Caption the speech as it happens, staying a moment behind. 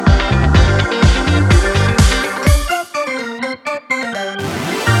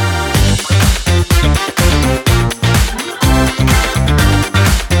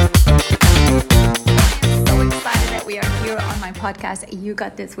podcast, You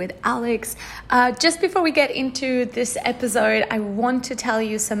Got This with Alex. Just before we get into this episode, I want to tell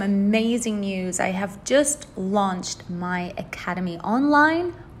you some amazing news. I have just launched my academy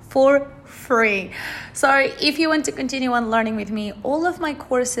online for free. So if you want to continue on learning with me, all of my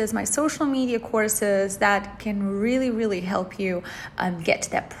courses, my social media courses that can really help you get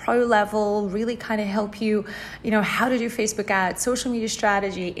to that pro level, really kind of help you, how to do Facebook ads, social media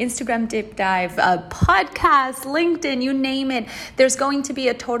strategy, Instagram deep dive, podcast, LinkedIn, you name it. There's going to be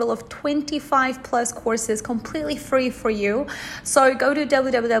a total of 25 plus courses completely free for you. So go to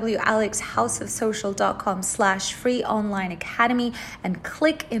www.alexhouseofsocial.com/free online academy and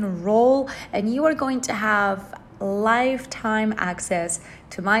click enroll. And you are going to have lifetime access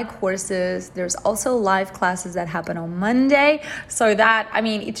to my courses. There's also live classes that happen on Monday. So that,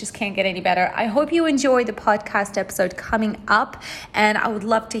 it just can't get any better. I hope you enjoy the podcast episode coming up, and I would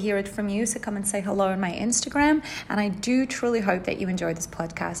love to hear it from you. So come and say hello on my Instagram. And I do truly hope that you enjoy this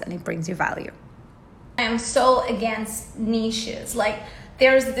podcast and it brings you value. I am so against niches.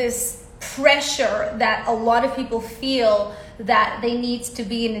 There's this pressure that a lot of people feel that they need to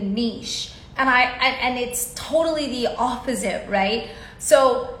be in a niche, and it's totally the opposite, right?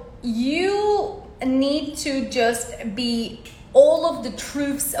 So you need to just be all of the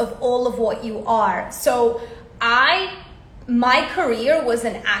truths of all of what you are. So my career was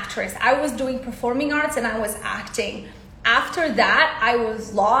an actress. I was doing performing arts and I was acting. After that, I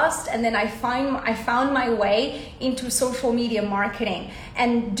was lost, and then I found my way into social media marketing.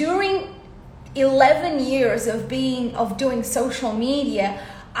 And during 11 years of doing social media,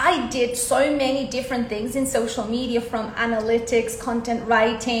 I did so many different things in social media, from analytics, content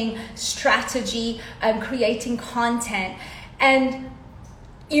writing, strategy, creating content. And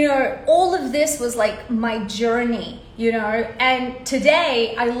all of this was like my journey, and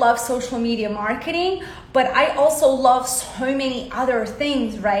today I love social media marketing, but I also love so many other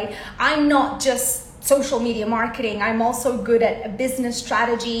things, right? I'm not just social media marketing. I'm also good at business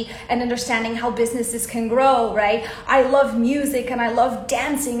strategy and understanding how businesses can grow, right? I love music and I love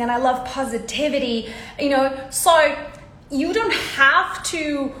dancing and I love positivity, so you don't have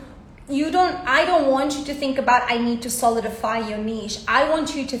to, I don't want you to think about, I need to solidify your niche. I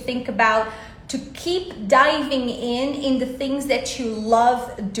want you to think about to keep diving in the things that you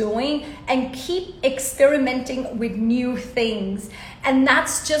love doing and keep experimenting with new things. And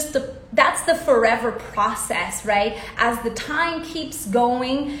that's the forever process, right? As the time keeps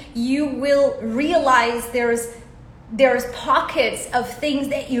going, you will realize there's pockets of things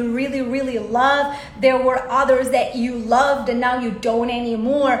that you really love. There were others that you loved and now you don't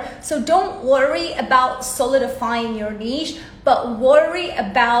anymore. So don't worry about solidifying your niche, but worry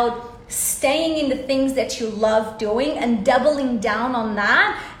about staying in the things that you love doing and doubling down on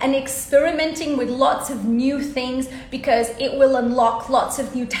that and experimenting with lots of new things, because it will unlock lots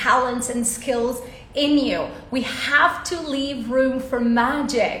of new talents and skills in you. We have to leave room for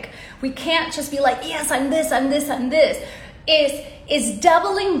magic. We can't just be like, yes, I'm this. Is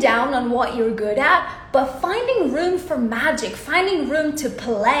doubling down on what you're good at, but finding room for magic, finding room to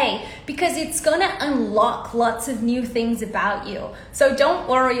play, because it's gonna unlock lots of new things about you. So don't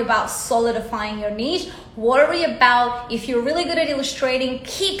worry about solidifying your niche. Worry about, if you're really good at illustrating,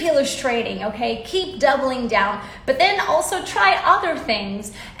 keep illustrating, okay? Keep doubling down, but then also try other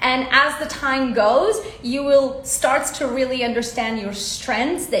things. And as the time goes, you will start to really understand your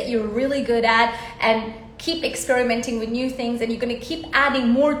strengths that you're really good at, and keep experimenting with new things, and you're going to keep adding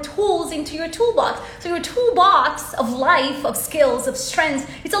more tools into your toolbox. So your toolbox of life, of skills, of strengths,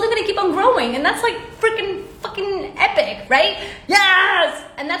 it's only going to keep on growing. And that's like freaking fucking epic, right? Yes!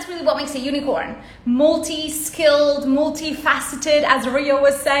 And that's really what makes a unicorn. Multi-skilled, multifaceted, as Rio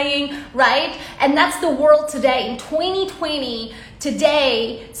was saying, right? And that's the world today. In 2020,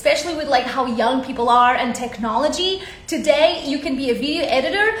 today, especially with how young people are and technology, today you can be a video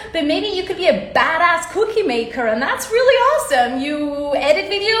editor, but maybe you could be a badass cookie maker, and that's really awesome. You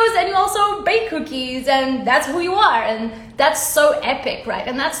edit videos and you also bake cookies, and that's who you are, and that's so epic, right?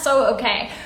 And that's so okay.